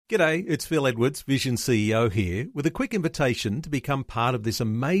G'day, it's Phil Edwards, Vision CEO here, with a quick invitation to become part of this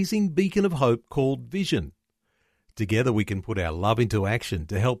amazing beacon of hope called Vision. Together we can put our love into action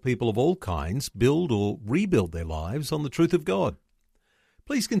to help people of all kinds build or rebuild their lives on the truth of God.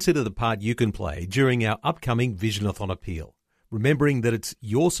 Please consider the part you can play during our upcoming Visionathon appeal, remembering that it's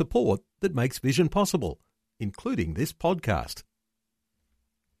your support that makes Vision possible, including this podcast.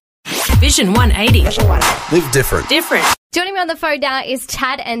 Vision 180. Live different. Joining me on the phone now is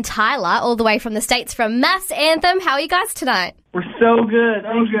Chad and Tyler, all the way from the States from Mass Anthem. How are you guys tonight? We're so good.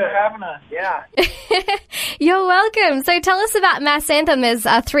 Thanks for having us. Yeah. You're welcome. So tell us about Mass Anthem. There's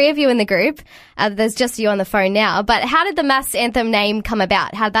three of you in the group. There's just you on the phone now. But how did the Mass Anthem name come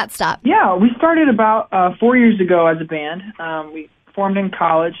about? How did that start? Yeah, we started about 4 years ago as a band. We formed in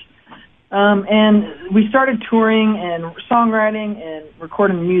college. And we started touring and songwriting and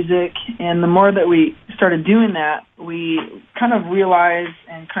recording music. And the more that we started doing that, we kind of realized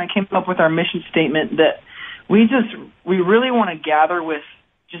and kind of came up with our mission statement that we really want to gather with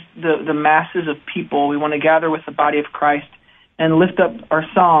just the masses of people. We want to gather with the body of Christ and lift up our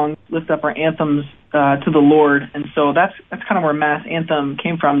songs, lift up our anthems to the Lord. And so that's kind of where Mass Anthem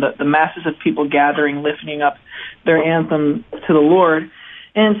came from, the masses of people gathering, lifting up their anthem to the Lord.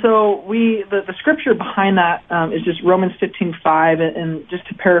 And so the scripture behind that is just Romans 15:5, and just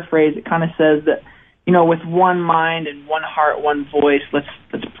to paraphrase, it kind of says that, you know, with one mind and one heart, one voice, let's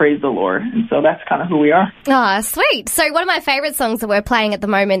praise the Lord. And so that's kind of who we are. Oh, sweet. So one of my favorite songs that we're playing at the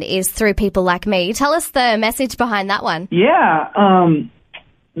moment is Through People Like Me. Tell us the message behind that one. Yeah.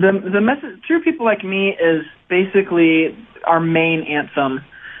 The message, Through People Like Me, is basically our main anthem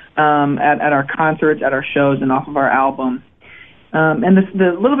at our concerts, at our shows, and off of our album. And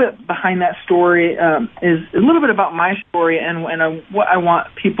the little bit behind that story is a little bit about my story and what I want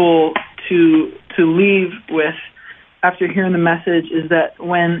people to leave with after hearing the message is that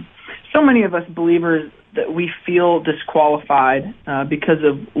when so many of us believers that we feel disqualified because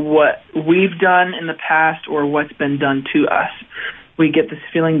of what we've done in the past or what's been done to us, we get this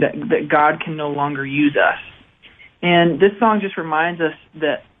feeling that God can no longer use us. And this song just reminds us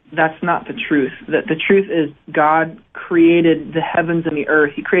that that's not the truth. That the truth is God created the heavens and the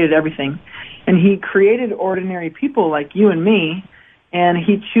earth. He created everything. And He created ordinary people like you and me, and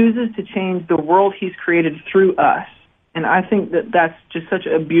He chooses to change the world He's created through us. And I think that that's just such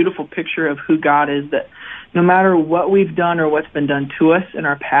a beautiful picture of who God is, that no matter what we've done or what's been done to us in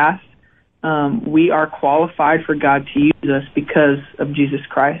our past, we are qualified for God to use us because of Jesus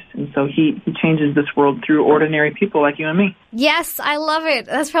Christ. And so he changes this world through ordinary people like you and me. Yes, I love it.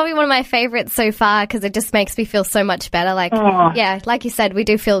 That's probably one of my favorites so far because it just makes me feel so much better. Yeah, like you said, we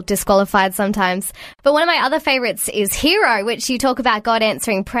do feel disqualified sometimes. But one of my other favorites is Hero, which you talk about God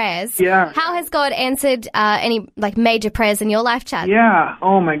answering prayers. Yeah. How has God answered any major prayers in your life, Chad? Yeah.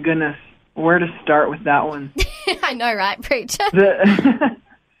 Oh, my goodness. Where to start with that one? I know, right, preacher?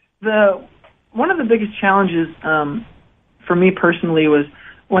 One of the biggest challenges for me personally was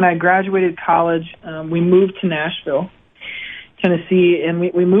when I graduated college. We moved to Nashville, Tennessee, and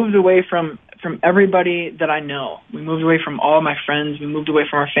we moved away from everybody that I know. We moved away from all my friends. We moved away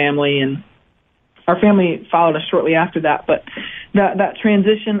from our family, and our family followed us shortly after that. But that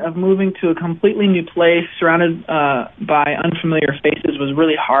transition of moving to a completely new place surrounded by unfamiliar faces was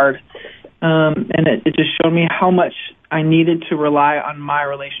really hard. And it just showed me how much I needed to rely on my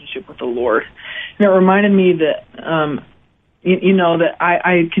relationship with the Lord. And it reminded me that, that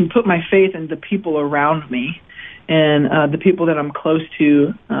I can put my faith in the people around me and the people that I'm close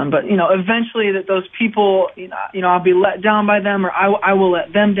to. But eventually that those people, I'll be let down by them, or I will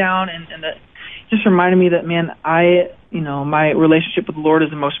let them down. And that just reminded me that, man, my relationship with the Lord is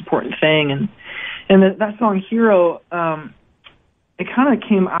the most important thing. And that song, Hero, it kind of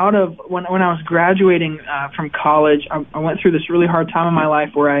came out of when I was graduating from college. I went through this really hard time in my life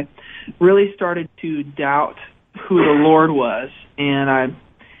where I really started to doubt who the Lord was, and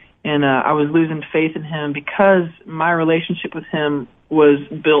I was losing faith in Him because my relationship with Him was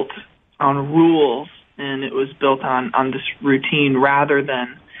built on rules, and it was built on this routine rather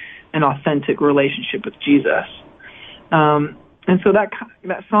than an authentic relationship with Jesus. And so that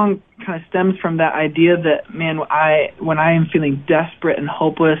song kind of stems from that idea that, man, when I am feeling desperate and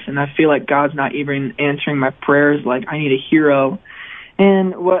hopeless and I feel like God's not even answering my prayers, like I need a hero.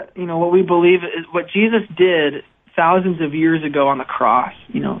 And what we believe is what Jesus did thousands of years ago on the cross,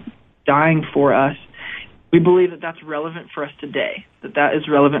 dying for us. We believe that that's relevant for us today, that is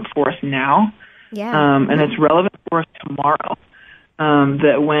relevant for us now. Yeah. And it's relevant for us tomorrow.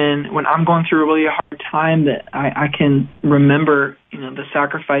 That when I'm going through a really hard time, that I can remember, the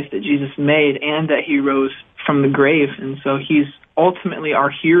sacrifice that Jesus made and that He rose from the grave. And so He's ultimately our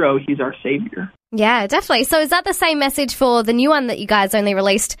hero. He's our savior. Yeah, definitely. So is that the same message for the new one that you guys only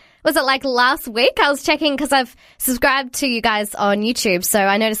released? Was it like last week? I was checking because I've subscribed to you guys on YouTube. So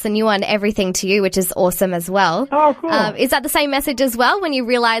I noticed the new one, Everything to You, which is awesome as well. Oh, cool. Is that the same message as well when you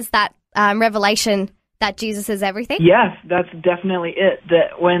realize that revelation that Jesus is everything? Yes, that's definitely it.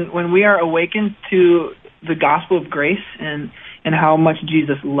 That when we are awakened to the gospel of grace and how much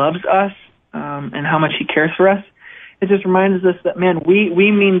Jesus loves us and how much he cares for us, it just reminds us that, man, we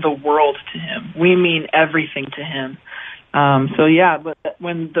mean the world to him. We mean everything to him. But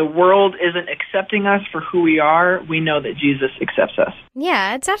when the world isn't accepting us for who we are, we know that Jesus accepts us.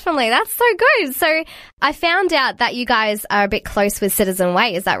 Yeah, definitely. That's so good. So I found out that you guys are a bit close with Citizen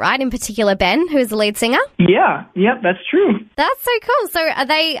Way. Is that right? In particular, Ben, who's the lead singer? Yeah, yep, that's true. That's so cool. So are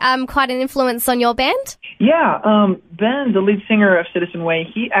they quite an influence on your band? Yeah, Ben, the lead singer of Citizen Way,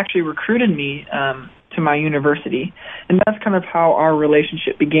 he actually recruited me to my university, and that's kind of how our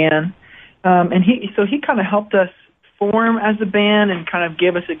relationship began. And he kind of helped us form as a band and kind of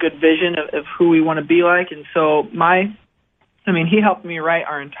gave us a good vision of who we want to be like. And so he helped me write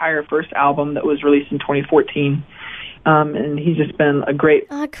our entire first album that was released in 2014. And he's just been a great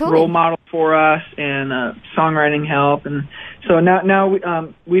role model for us and songwriting help. And so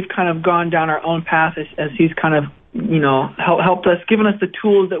now we've kind of gone down our own path as he's kind of, helped us, given us the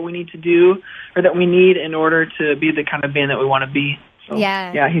tools that we need to do or that we need in order to be the kind of band that we want to be. So,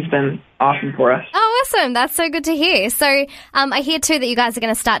 yeah, he's been awesome for us. Oh, awesome. That's so good to hear. So I hear, too, that you guys are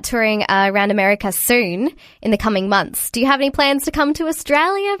going to start touring around America soon in the coming months. Do you have any plans to come to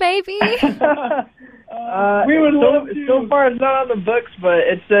Australia, baby? We would love to. So far, it's not on the books, but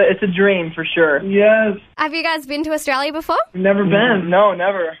it's a dream for sure. Yes. Have you guys been to Australia before? Never been. No,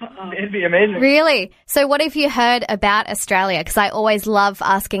 never. It'd be amazing. Really? So what have you heard about Australia? Because I always love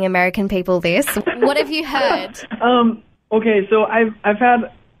asking American people this. What have you heard? Okay, so I've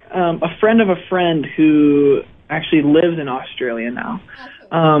had a friend of a friend who actually lives in Australia now.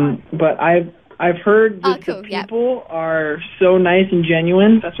 But I've heard that the people are so nice and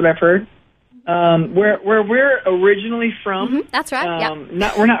genuine. That's what I've heard. Where we're originally from. Mm-hmm, that's right.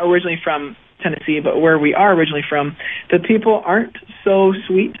 We're not originally from Tennessee, but where we are originally from, the people aren't so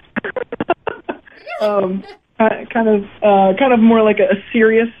sweet. Kind of more like a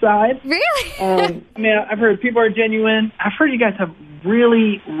serious side. Really? I've heard people are genuine. I've heard you guys have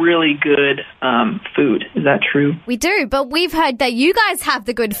really, really good food. Is that true? We do, but we've heard that you guys have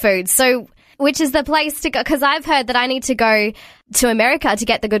the good food. So, which is the place to go? Because I've heard that I need to go to America to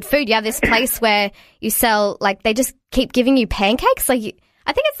get the good food. You have this place where you sell, like, they just keep giving you pancakes. I think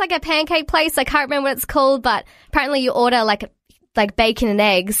it's like a pancake place. I can't remember what it's called, but apparently you order like bacon and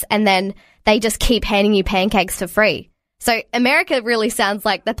eggs, and then they just keep handing you pancakes for free. So America really sounds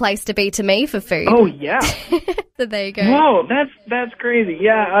like the place to be to me for food. Oh, yeah. So there you go. Whoa, that's crazy.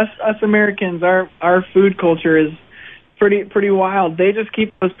 Yeah, us Americans, our food culture is pretty wild. They just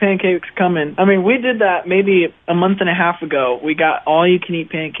keep those pancakes coming. I mean, we did that maybe a month and a half ago. We got all-you-can-eat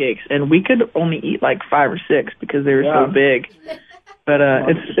pancakes, and we could only eat like 5 or 6 because they were so big. But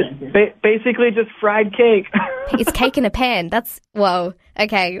it's basically just fried cake. It's cake in a pan. Whoa.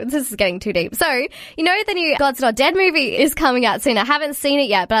 Okay, this is getting too deep. So, you know the new God's Not Dead movie is coming out soon. I haven't seen it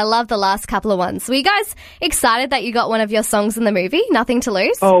yet, but I love the last couple of ones. Were you guys excited that you got one of your songs in the movie, Nothing to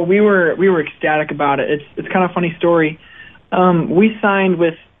Lose? Oh, we were ecstatic about it. It's kind of a funny story. We signed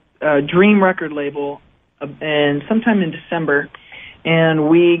with Dream record label and sometime in December, and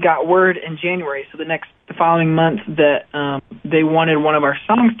we got word in January, so the following month, that they wanted one of our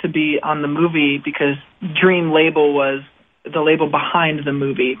songs to be on the movie because Dream label was the label behind the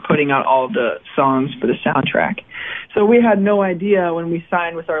movie, putting out all the songs for the soundtrack. So we had no idea when we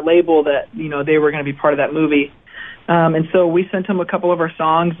signed with our label that, they were going to be part of that movie. And so we sent them a couple of our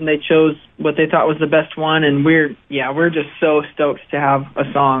songs, and they chose what they thought was the best one. And we're just so stoked to have a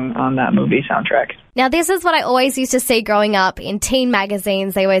song on that movie soundtrack. Now, this is what I always used to see growing up in teen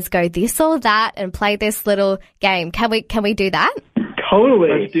magazines. They always go this or that and play this little game. Can we do that?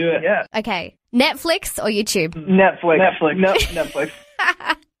 Totally. Let's do it. Yeah. Okay. Netflix or YouTube? Netflix. No, Netflix.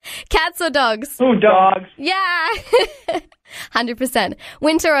 Cats or dogs? Ooh, dogs. Yeah. 100%.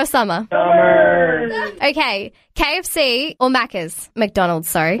 Winter or summer? Summer. Okay. KFC or Macca's? McDonald's,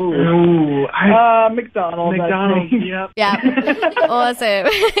 sorry. Ooh. McDonald's. Yep. Yeah. Awesome.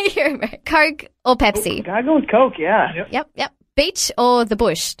 Coke or Pepsi? Ooh, gotta go with Coke, yeah. Yep. Beach or the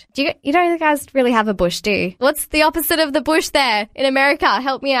bush? You don't guys really have a bush, do you? What's the opposite of the bush there in America?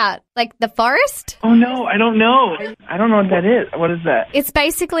 Help me out. Like the forest? Oh, no, I don't know. I don't know what that is. What is that? It's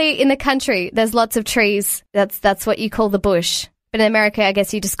basically in the country. There's lots of trees. That's what you call the bush. But in America, I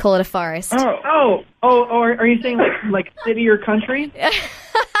guess you just call it a forest. Oh, are you saying like city or country?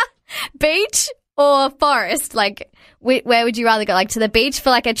 Beach or forest? Like, where would you rather go? Like to the beach for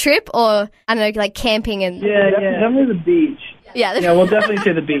like a trip, or I don't know, like camping and... Yeah, definitely the beach. Yeah, we'll definitely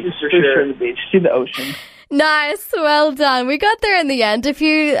say the beach for sure. The beach, see the ocean. Nice, well done. We got there in the end. A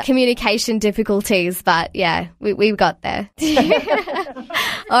few communication difficulties, but yeah, we got there.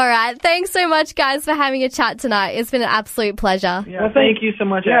 All right, thanks so much, guys, for having a chat tonight. It's been an absolute pleasure. Yeah, well, thank you so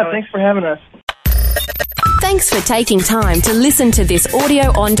much. Yeah, Alex. Thanks for having us. Thanks for taking time to listen to this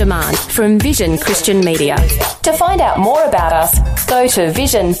audio on demand from Vision Christian Media. To find out more about us, go to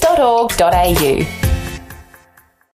vision.org.au.